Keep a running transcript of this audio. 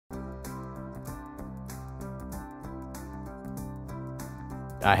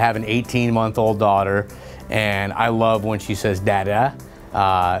I have an 18-month-old daughter, and I love when she says "dada."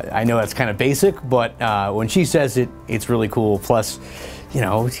 I know that's kind of basic, but when she says it, it's really cool. Plus, you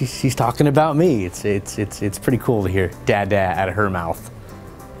know, she's talking about me. It's pretty cool to hear "dada" out of her mouth.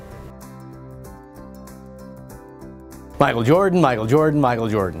 Michael Jordan, Michael Jordan, Michael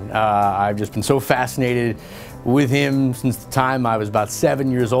Jordan. I've just been so fascinated with him since the time I was about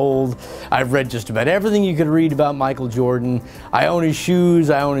 7 years old. I've read just about everything you could read about Michael Jordan. I own his shoes,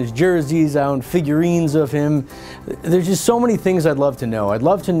 I own his jerseys, I own figurines of him. There's just so many things I'd love to know. I'd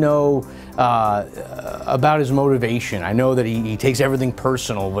love to know about his motivation. I know that he takes everything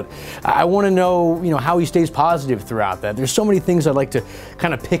personal, but I want to know, how he stays positive throughout that. There's so many things I'd like to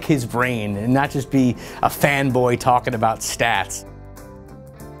kind of pick his brain and not just be a fanboy talking about stats.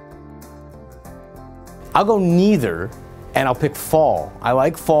 I'll go neither, and I'll pick fall. I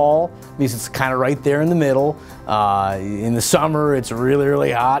like fall because it's kind of right there in the middle. In the summer, it's really,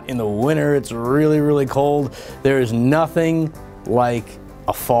 really hot. In the winter, it's really, really cold. There is nothing like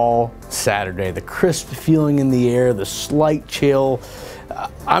a fall Saturday. The crisp feeling in the air, the slight chill.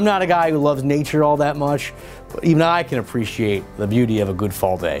 I'm not a guy who loves nature all that much, but even I can appreciate the beauty of a good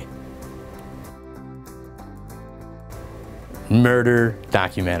fall day. Murder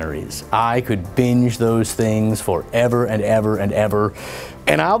documentaries. I could binge those things forever and ever and ever.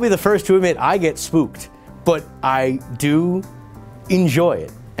 And I'll be the first to admit I get spooked, but I do enjoy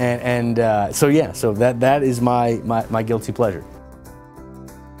it. So yeah, so that is my guilty pleasure.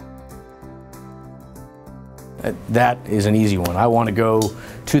 That is an easy one. I want to go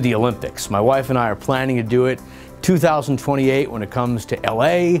to the Olympics. My wife and I are planning to do it 2028 when it comes to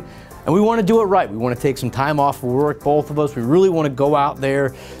LA. And we want to do it right. We want to take some time off of work, both of us. We really want to go out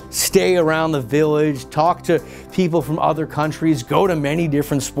there, stay around the village, talk to people from other countries, go to many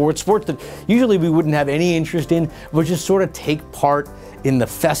different sports that usually we wouldn't have any interest in, but just sort of take part in the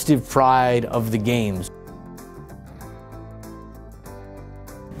festive pride of the games.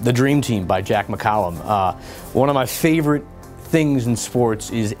 The Dream Team by Jack McCallum. One of my favorite things in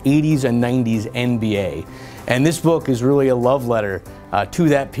sports is 80s and 90s NBA. And this book is really a love letter to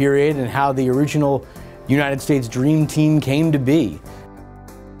that period and how the original United States Dream Team came to be.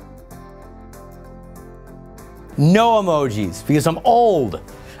 No emojis, because I'm old.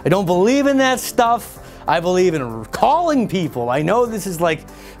 I don't believe in that stuff. I believe in calling people. I know this is like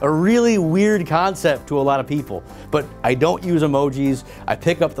a really weird concept to a lot of people, but I don't use emojis. I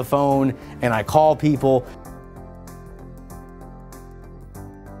pick up the phone and I call people.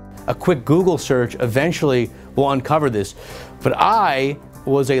 A quick Google search eventually will uncover this, but I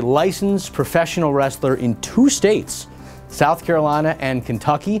was a licensed professional wrestler in 2 states, South Carolina and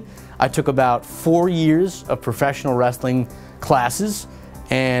Kentucky. I took about 4 years of professional wrestling classes,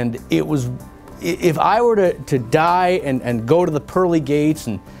 and it was, if I were to die and go to the pearly gates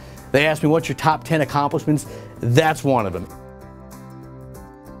and they asked me what's your top 10 accomplishments, that's one of them.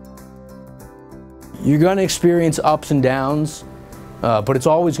 You're going to experience ups and downs, but it's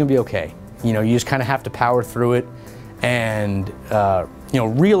always going to be okay. You just kind of have to power through it and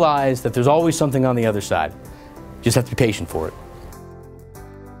realize that there's always something on the other side. You just have to be patient for it.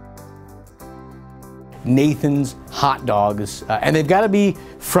 Nathan's hot dogs, and they've got to be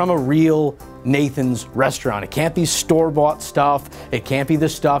from a real Nathan's restaurant. It can't be store-bought stuff. It can't be the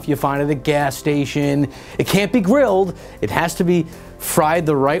stuff you find at a gas station. It can't be grilled. It has to be fried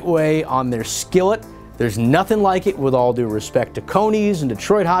the right way on their skillet. There's nothing like it, with all due respect to Coney's and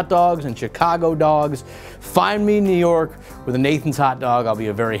Detroit hot dogs and Chicago dogs. Find me in New York with a Nathan's hot dog, I'll be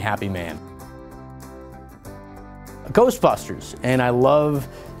a very happy man. Ghostbusters, and I love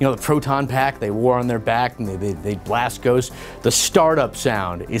the proton pack they wore on their back, and they blast ghosts. The startup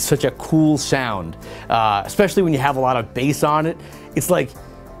sound is such a cool sound, especially when you have a lot of bass on it. It's like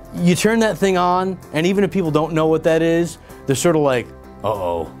you turn that thing on, and even if people don't know what that is, they're sort of like,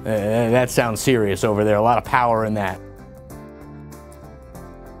 uh-oh, that sounds serious over there. A lot of power in that.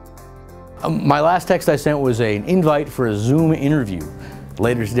 My last text I sent was an invite for a Zoom interview.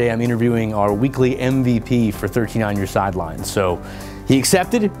 Later today, I'm interviewing our weekly MVP for 13 on Your Sidelines. So he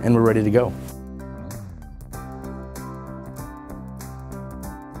accepted, and we're ready to go.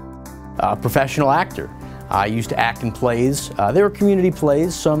 Professional actor. I used to act in plays. They were community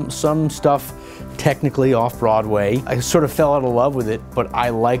plays, some stuff technically off-Broadway. I sort of fell out of love with it, but I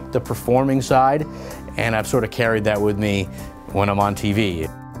liked the performing side, and I've sort of carried that with me when I'm on TV.